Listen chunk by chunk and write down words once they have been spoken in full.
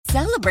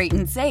Celebrate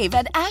and save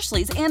at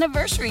Ashley's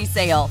Anniversary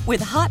Sale.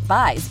 With Hot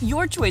Buys,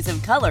 your choice of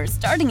colors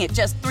starting at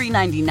just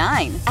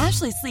 $3.99.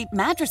 Ashley Sleep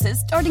mattresses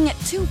starting at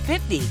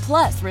 $2.50.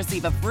 Plus,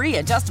 receive a free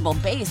adjustable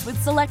base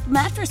with select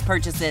mattress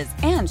purchases.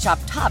 And shop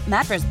top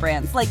mattress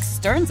brands like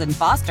Stearns &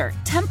 Foster,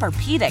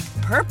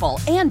 Tempur-Pedic, Purple,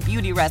 and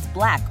Beautyrest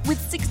Black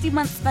with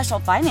 60-month special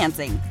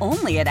financing.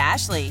 Only at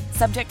Ashley.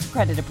 Subject to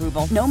credit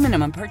approval. No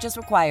minimum purchase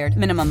required.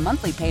 Minimum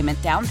monthly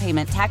payment, down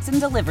payment, tax, and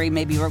delivery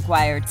may be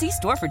required. See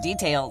store for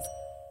details.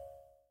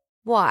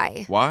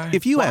 Why?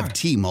 If you have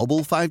T-Mobile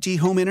 5G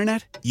home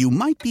internet, you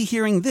might be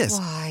hearing this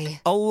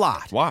a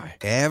lot. Why?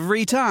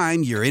 Every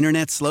time your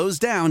internet slows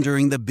down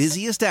during the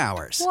busiest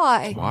hours.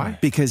 Why?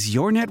 Because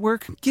your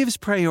network gives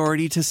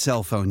priority to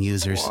cell phone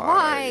users.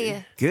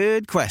 Why?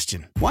 Good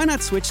question. Why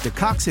not switch to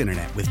Cox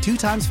Internet with 2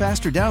 times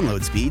faster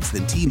download speeds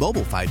than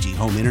T-Mobile 5G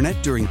home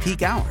internet during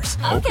peak hours?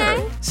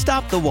 Okay.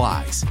 Stop the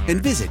whys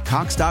and visit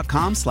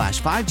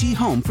cox.com/5G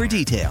home for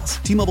details.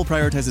 T-Mobile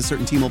prioritizes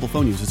certain T-Mobile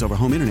phone users over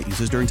home internet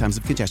users during times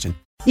of congestion.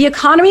 The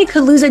economy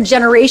could lose a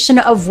generation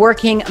of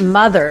working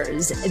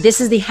mothers. This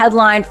is the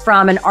headline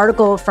from an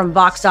article from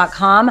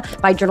Vox.com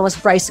by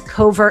journalist Bryce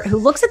Covert, who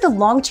looks at the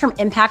long-term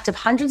impact of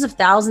hundreds of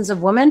thousands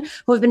of women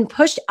who have been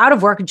pushed out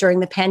of work during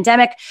the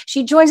pandemic.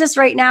 She joins us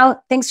right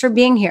now. Thanks for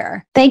being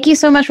here. Thank you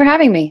so much for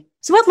having me.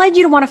 So what led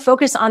you to want to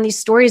focus on these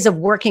stories of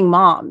working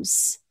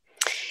moms?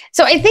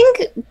 So I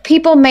think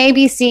people may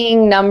be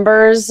seeing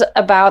numbers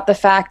about the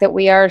fact that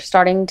we are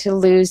starting to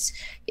lose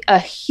a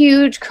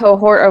huge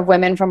cohort of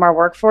women from our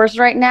workforce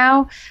right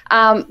now.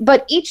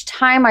 But each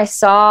time I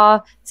saw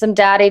some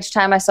data, each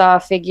time I saw a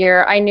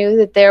figure, I knew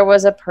that there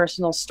was a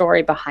personal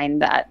story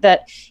behind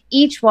that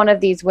each one of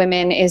these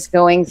women is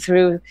going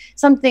through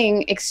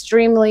something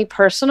extremely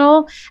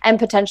personal and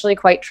potentially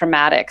quite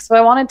traumatic. So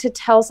I wanted to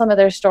tell some of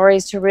their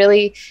stories to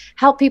really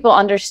help people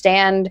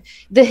understand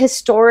the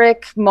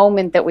historic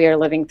moment that we are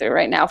living through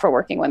right now for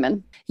working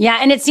women. Yeah,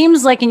 and it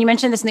seems like, and you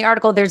mentioned this in the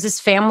article, there's this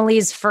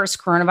Families First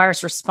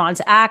Coronavirus Response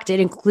Act.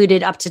 It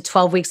included up to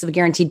 12 weeks of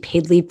guaranteed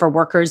paid leave for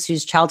workers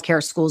whose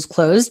childcare schools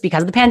closed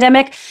because of the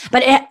pandemic,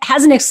 but it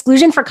has an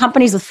exclusion for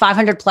companies with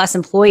 500 plus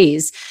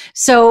employees.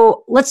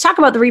 So let's talk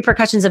about the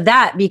repercussions of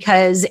that,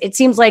 because it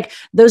seems like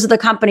those are the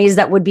companies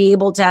that would be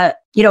able to,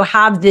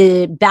 have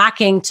the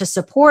backing to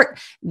support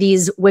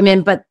these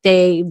women, but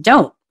they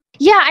don't.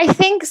 Yeah, I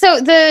think so.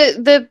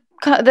 The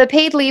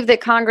paid leave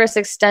that Congress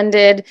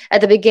extended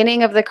at the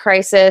beginning of the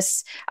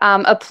crisis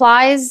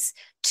applies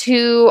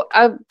to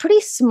a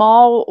pretty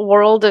small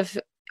world of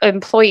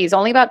employees.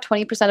 Only about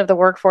 20% of the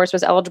workforce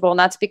was eligible. And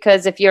that's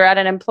because if you're at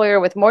an employer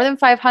with more than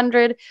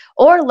 500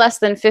 or less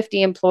than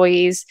 50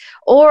 employees,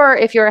 or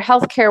if you're a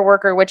healthcare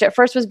worker, which at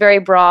first was very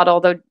broad,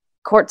 although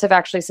courts have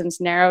actually since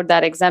narrowed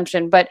that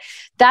exemption, but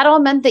that all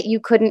meant that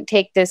you couldn't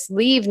take this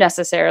leave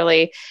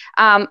necessarily.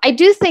 I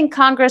do think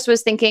Congress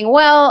was thinking,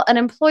 well, an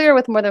employer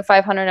with more than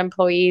 500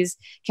 employees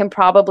can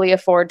probably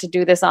afford to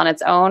do this on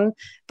its own.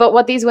 But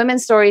what these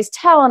women's stories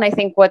tell, and I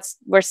think what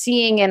we're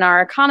seeing in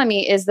our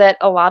economy, is that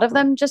a lot of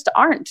them just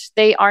aren't.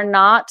 They are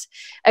not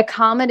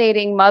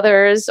accommodating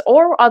mothers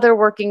or other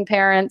working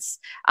parents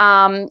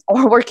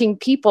or working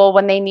people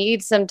when they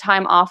need some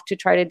time off to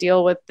try to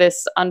deal with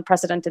this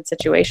unprecedented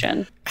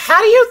situation.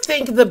 How do you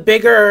think the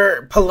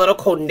bigger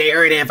political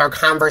narrative or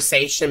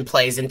conversation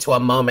plays into a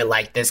moment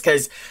like this?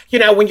 Because,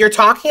 when you're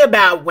talking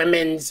about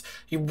women's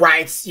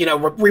rights,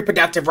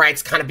 reproductive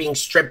rights kind of being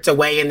stripped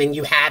away, and then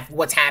you have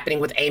what's happening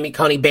with Amy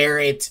Coney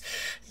Barrett.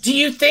 Do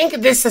you think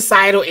this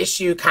societal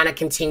issue kind of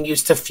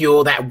continues to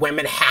fuel that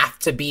women have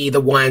to be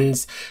the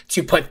ones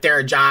to put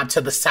their job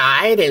to the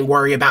side and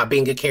worry about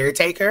being a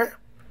caretaker?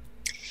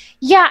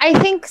 Yeah, I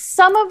think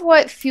some of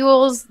what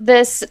fuels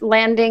this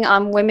landing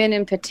on women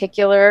in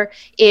particular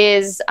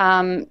is,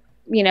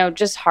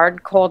 just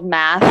hard, cold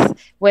math.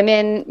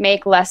 Women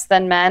make less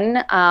than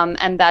men,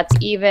 and that's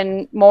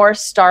even more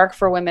stark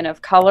for women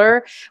of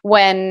color.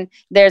 When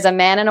there's a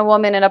man and a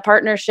woman in a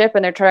partnership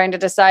and they're trying to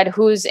decide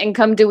whose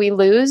income do we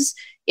lose,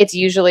 it's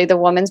usually the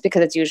woman's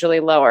because it's usually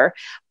lower.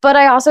 But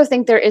I also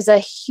think there is a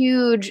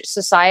huge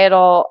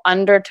societal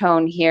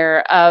undertone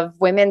here of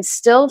women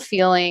still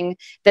feeling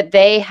that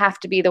they have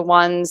to be the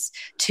ones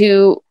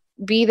to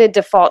be the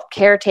default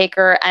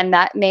caretaker, and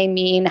that may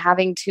mean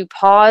having to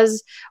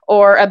pause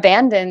or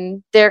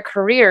abandon their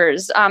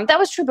careers. That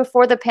was true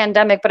before the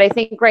pandemic, but I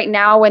think right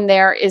now, when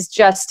there is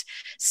just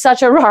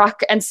such a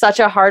rock and such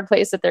a hard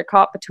place that they're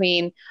caught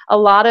between, a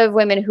lot of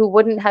women who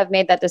wouldn't have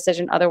made that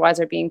decision otherwise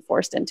are being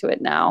forced into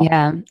it now.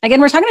 Yeah. Again,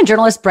 we're talking to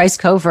journalist Bryce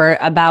Covert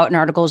about an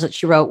article that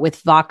she wrote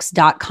with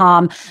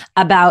Vox.com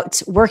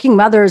about working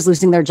mothers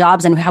losing their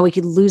jobs and how we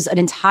could lose an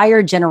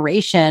entire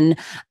generation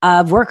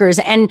of workers.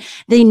 And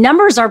the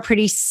numbers are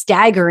pretty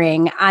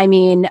staggering. I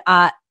mean,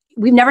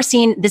 we've never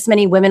seen this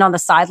many women on the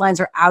sidelines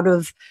or out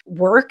of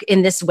work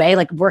in this way,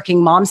 like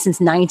working moms since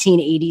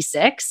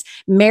 1986.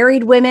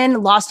 Married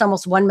women lost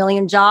almost 1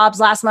 million jobs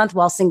last month,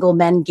 while single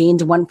men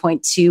gained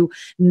 1.2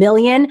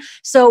 million.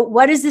 So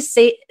what does this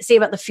say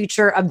about the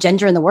future of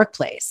gender in the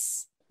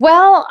workplace?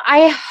 Well,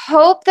 I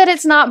hope that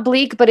it's not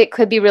bleak, but it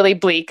could be really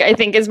bleak, I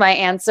think is my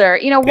answer.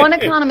 One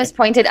economist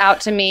pointed out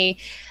to me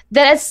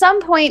that at some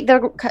point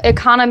the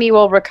economy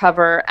will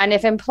recover. And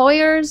if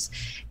employers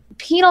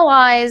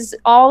penalize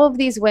all of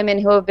these women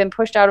who have been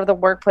pushed out of the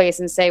workplace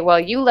and say, well,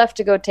 you left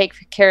to go take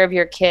care of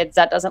your kids,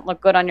 that doesn't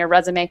look good on your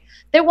resume,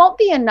 there won't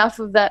be enough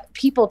of the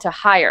people to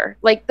hire.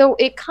 Like, the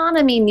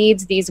economy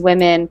needs these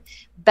women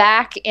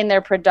back in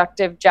their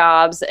productive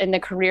jobs, in the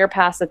career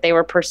paths that they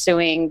were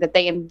pursuing, that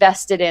they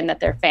invested in, that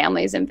their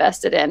families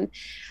invested in.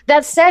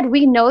 That said,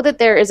 we know that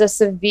there is a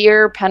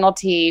severe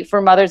penalty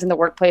for mothers in the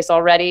workplace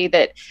already,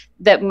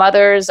 that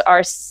mothers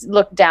are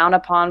looked down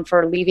upon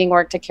for leaving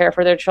work to care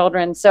for their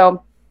children.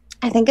 So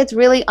I think it's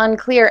really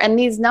unclear. And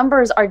these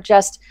numbers are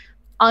just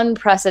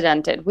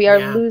unprecedented. We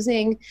are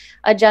losing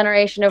a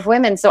generation of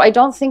women. So I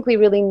don't think we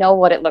really know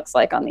what it looks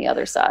like on the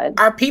other side.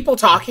 Are people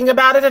talking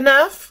about it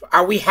enough?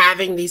 Are we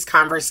having these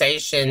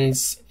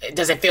conversations?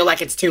 Does it feel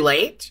like it's too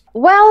late?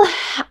 Well,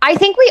 I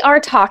think we are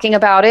talking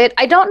about it.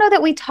 I don't know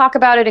that we talk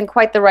about it in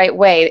quite the right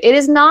way. It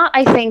is not,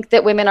 I think,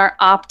 that women are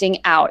opting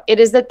out. It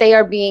is that they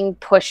are being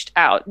pushed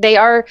out. They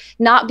are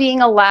not being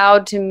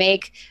allowed to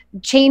make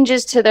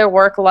changes to their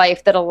work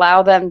life that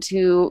allow them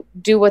to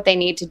do what they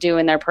need to do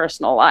in their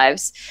personal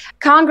lives.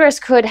 Congress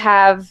could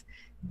have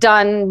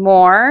done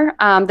more.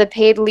 The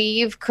paid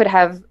leave could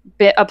have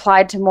been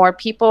applied to more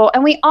people.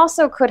 And we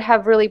also could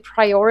have really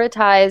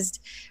prioritized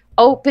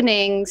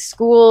opening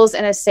schools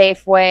in a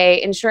safe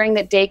way, ensuring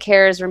that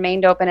daycares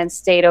remained open and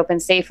stayed open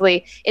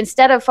safely,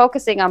 instead of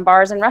focusing on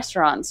bars and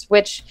restaurants,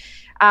 which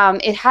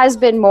it has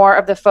been more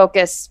of the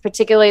focus,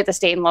 particularly at the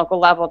state and local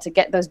level, to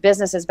get those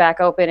businesses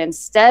back open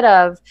instead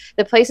of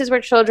the places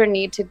where children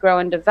need to grow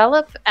and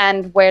develop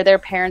and where their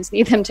parents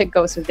need them to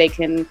go so they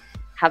can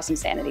have some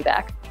sanity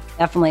back.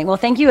 Definitely. Well,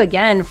 thank you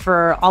again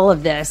for all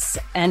of this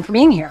and for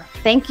being here.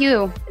 Thank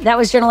you. That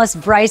was journalist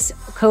Bryce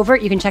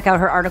Covert. You can check out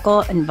her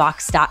article in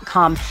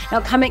Vox.com. Now,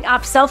 coming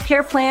up,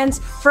 self-care plans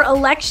for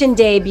Election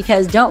Day,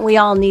 because don't we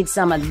all need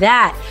some of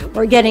that?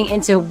 We're getting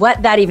into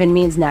what that even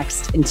means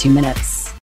next in 2 minutes.